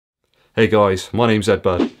Hey guys, my name's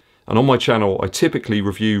EDDBUD, and on my channel I typically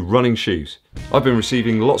review running shoes. I've been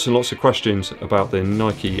receiving lots and lots of questions about the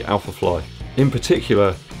Nike Alphafly, in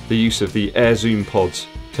particular the use of the Air Zoom pods.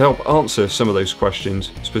 To help answer some of those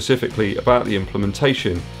questions, specifically about the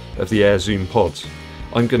implementation of the Air Zoom pods,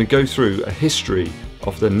 I'm going to go through a history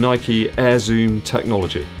of the Nike Air Zoom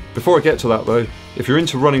technology. Before I get to that though, if you're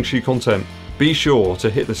into running shoe content, be sure to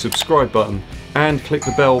hit the subscribe button and click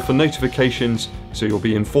the bell for notifications so you'll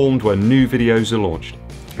be informed when new videos are launched.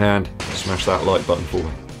 And smash that like button for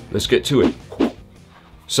me. Let's get to it.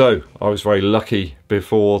 So, I was very lucky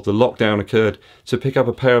before the lockdown occurred to pick up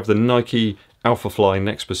a pair of the Nike Alphafly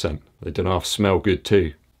Next Percent. They don't half smell good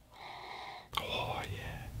too. Oh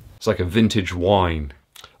yeah. It's like a vintage wine.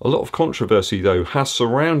 A lot of controversy though has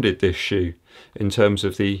surrounded this shoe in terms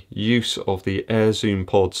of the use of the Air Zoom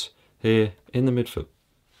pods here in the midfoot.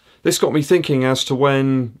 This got me thinking as to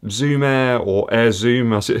when Zoom Air, or Air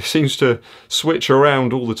Zoom as it seems to switch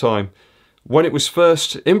around all the time, when it was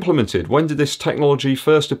first implemented. When did this technology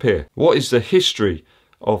first appear? What is the history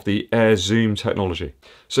of the Air Zoom technology?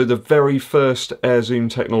 So the very first Air Zoom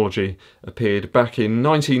technology appeared back in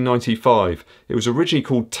 1995. It was originally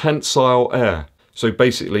called Tensile Air. So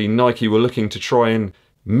basically Nike were looking to try and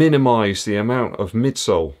minimize the amount of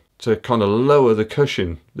midsole to kind of lower the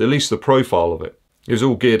cushion, at least the profile of it. It was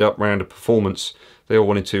all geared up around a performance. They all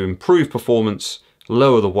wanted to improve performance,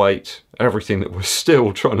 lower the weight, everything that we're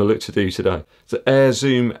still trying to look to do today. The Air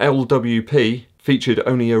Zoom LWP featured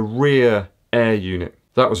only a rear air unit.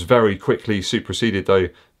 That was very quickly superseded though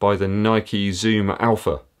by the Nike Zoom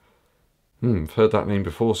Alpha. I've heard that name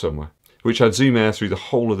before somewhere. Which had Zoom Air through the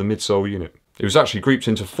whole of the midsole unit. It was actually grouped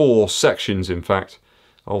into 4 sections in fact.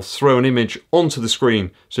 I'll throw an image onto the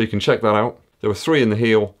screen so you can check that out. There were 3 in the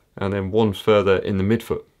heel and then 1 further in the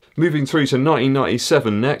midfoot. Moving through to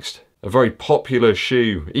 1997 next, a very popular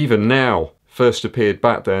shoe, even now, first appeared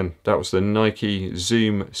back then. That was the Nike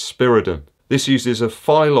Zoom Spiridon. This uses a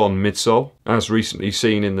Phylon midsole, as recently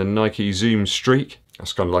seen in the Nike Zoom Streak.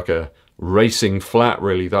 That's kind of like a racing flat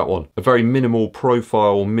really, that one. A very minimal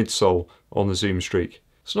profile midsole on the Zoom Streak.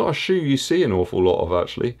 It's not a shoe you see an awful lot of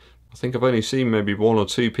actually. I think I've only seen maybe 1 or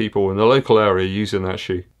 2 people in the local area using that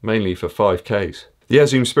shoe, mainly for 5Ks. The Air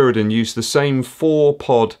Zoom Spiridon used the same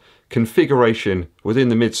 4-pod configuration within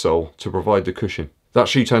the midsole to provide the cushion. That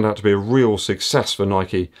shoe turned out to be a real success for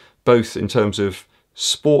Nike, both in terms of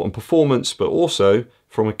sport and performance, but also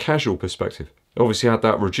from a casual perspective. It obviously had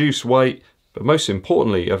that reduced weight, but most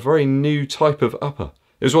importantly, a very new type of upper.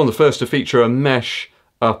 It was one of the first to feature a mesh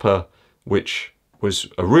upper, which was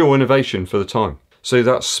a real innovation for the time. So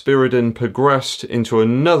that Spiridon progressed into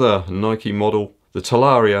another Nike model, the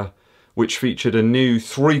Talaria, which featured a new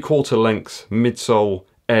 3/4 length midsole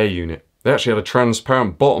air unit. They actually had a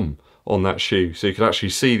transparent bottom on that shoe, so you could actually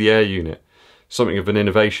see the air unit. Something of an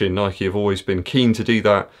innovation. Nike have always been keen to do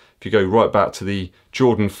that. If you go right back to the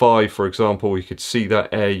Jordan 5, for example, you could see that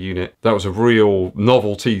air unit. That was a real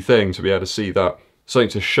novelty thing to be able to see that. Something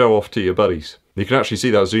to show off to your buddies. You can actually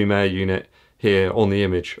see that Zoom Air unit here on the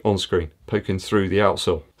image, on screen, poking through the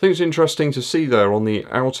outsole. I think it's interesting to see there on the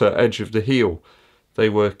outer edge of the heel, they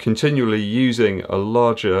were continually using a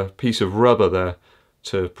larger piece of rubber there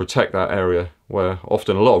to protect that area, where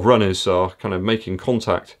often a lot of runners are kind of making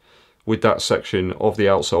contact with that section of the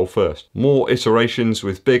outsole first. More iterations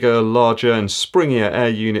with bigger, larger and springier air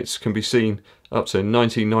units can be seen up to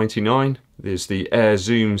 1999. There's the Air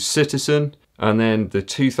Zoom Citizen, and then the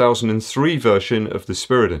 2003 version of the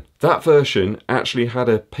Spiridon. That version actually had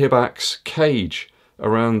a Pibax cage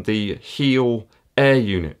around the heel air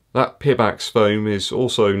unit. That Pibax foam is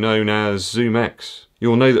also known as Zoom X.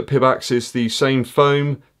 You'll know that Pibax is the same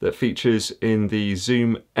foam that features in the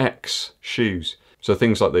Zoom X shoes. So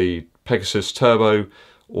things like the Pegasus Turbo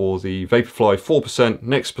or the Vaporfly 4%,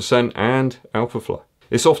 Next Percent and Alphafly.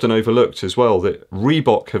 It's often overlooked as well that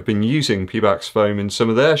Reebok have been using Pibax foam in some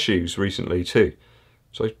of their shoes recently too.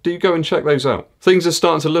 So do go and check those out. Things are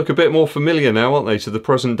starting to look a bit more familiar now, aren't they, to the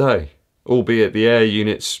present day? Albeit the air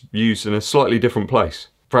unit's used in a slightly different place.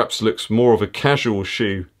 Perhaps looks more of a casual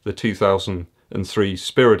shoe, the 2003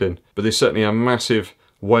 Spiridon, but there's certainly a massive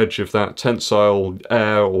wedge of that Tensile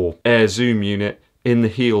Air or Air Zoom unit in the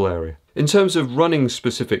heel area. In terms of running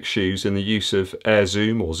specific shoes in the use of Air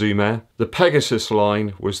Zoom or Zoom Air, the Pegasus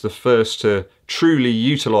line was the first to truly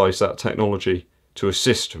utilise that technology to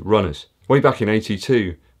assist runners. Way back in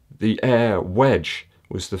 '82, the Air Wedge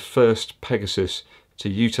was the first Pegasus to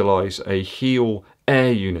utilise a heel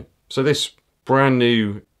air unit. So this brand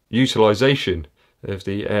new utilisation of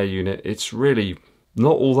the air unit, it's really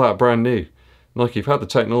not all that brand new. Nike have had the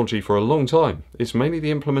technology for a long time. It's mainly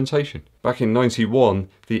the implementation. Back in '91,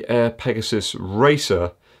 the Air Pegasus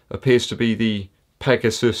Racer appears to be the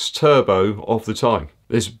Pegasus Turbo of the time.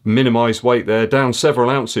 There's minimised weight there, down several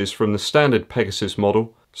ounces from the standard Pegasus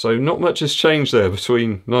model, so not much has changed there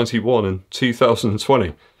between 91 and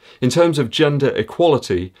 2020. In terms of gender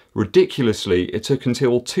equality, ridiculously, it took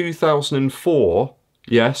until 2004,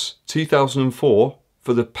 yes, 2004,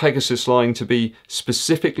 for the Pegasus line to be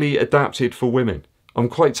specifically adapted for women. I'm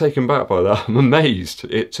quite taken back by that. I'm amazed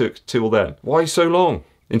it took till then. Why so long?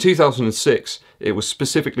 In 2006, it was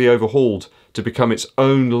specifically overhauled to become its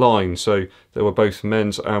own line, so there were both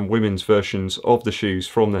men's and women's versions of the shoes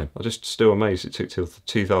from them. I'm just still amazed it took till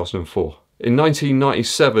 2004. In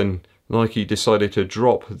 1997, Nike decided to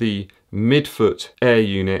drop the midfoot air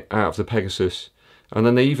unit out of the Pegasus, and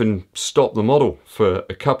then they even stopped the model for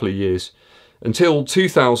a couple of years, until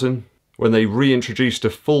 2000, when they reintroduced a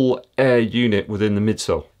full air unit within the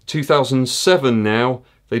midsole. 2007 now,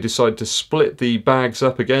 they decided to split the bags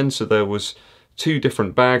up again, so there was 2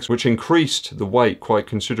 different bags, which increased the weight quite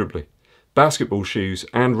considerably. Basketball shoes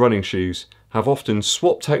and running shoes have often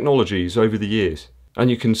swapped technologies over the years, and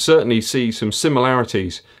you can certainly see some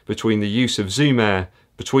similarities between the use of Zoom Air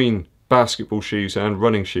between basketball shoes and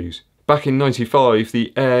running shoes. Back in '95,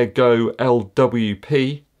 the Air Go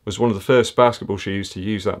LWP was one of the first basketball shoes to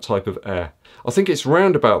use that type of air. I think it's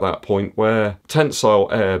round about that point where tensile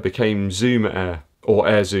air became Zoom Air, or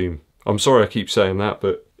Air Zoom. I'm sorry I keep saying that,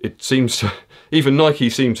 but it seems to, even Nike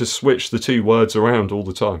seem to switch the 2 words around all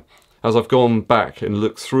the time. As I've gone back and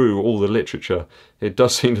looked through all the literature, it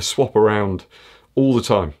does seem to swap around all the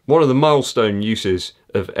time. One of the milestone uses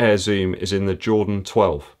of Air Zoom is in the Jordan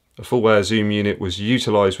 12. A full Air Zoom unit was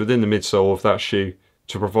utilised within the midsole of that shoe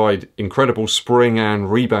to provide incredible spring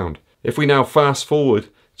and rebound. If we now fast forward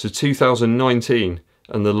to 2019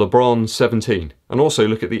 and the LeBron 17, and also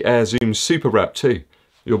look at the Air Zoom SuperRep too,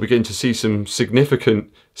 you'll begin to see some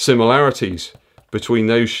significant similarities between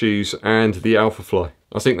those shoes and the Alphafly.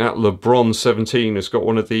 I think that LeBron 17 has got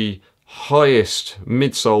one of the highest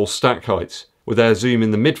midsole stack heights, with Air Zoom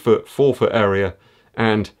in the midfoot, forefoot area,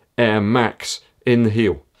 and Air Max in the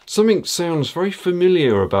heel. Something sounds very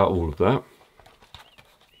familiar about all of that.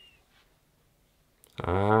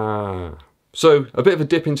 So a bit of a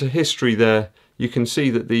dip into history there. You can see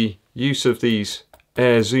that the use of these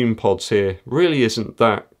Air Zoom pods here really isn't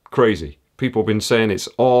that crazy. People have been saying it's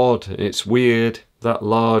odd, it's weird, that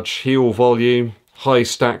large heel volume, high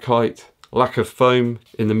stack height, lack of foam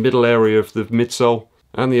in the middle area of the midsole,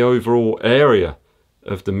 and the overall area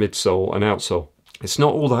of the midsole and outsole. It's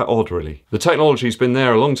not all that odd really. The technology's been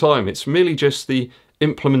there a long time. It's merely just the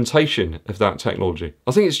implementation of that technology.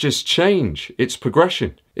 I think it's just change, it's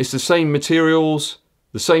progression. It's the same materials,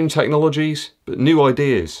 the same technologies, but new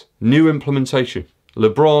ideas, new implementation.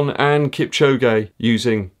 LeBron and Kipchoge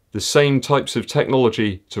using the same types of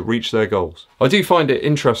technology to reach their goals. I do find it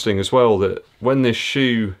interesting as well that when this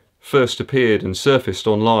shoe first appeared and surfaced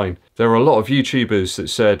online, there are a lot of YouTubers that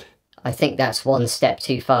said, I think that's one step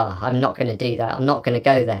too far. I'm not going to do that. I'm not going to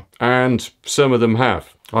go there. And some of them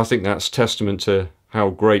have. I think that's testament to how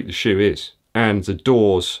great the shoe is and the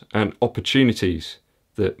doors and opportunities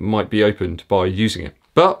that might be opened by using it.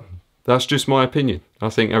 But that's just my opinion. I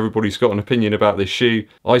think everybody's got an opinion about this shoe.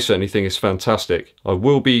 I certainly think it's fantastic. I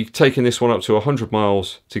will be taking this one up to 100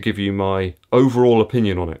 miles to give you my overall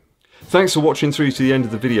opinion on it. Thanks for watching through to the end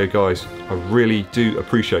of the video, guys. I really do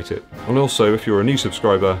appreciate it. And also, if you're a new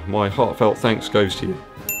subscriber, my heartfelt thanks goes to you.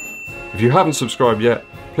 If you haven't subscribed yet,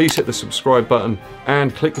 please hit the subscribe button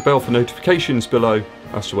and click the bell for notifications below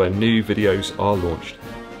as to when new videos are launched.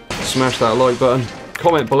 Smash that like button,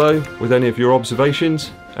 comment below with any of your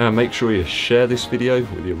observations, and make sure you share this video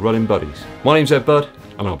with your running buddies. My name's EDDBUD,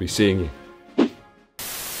 and I'll be seeing you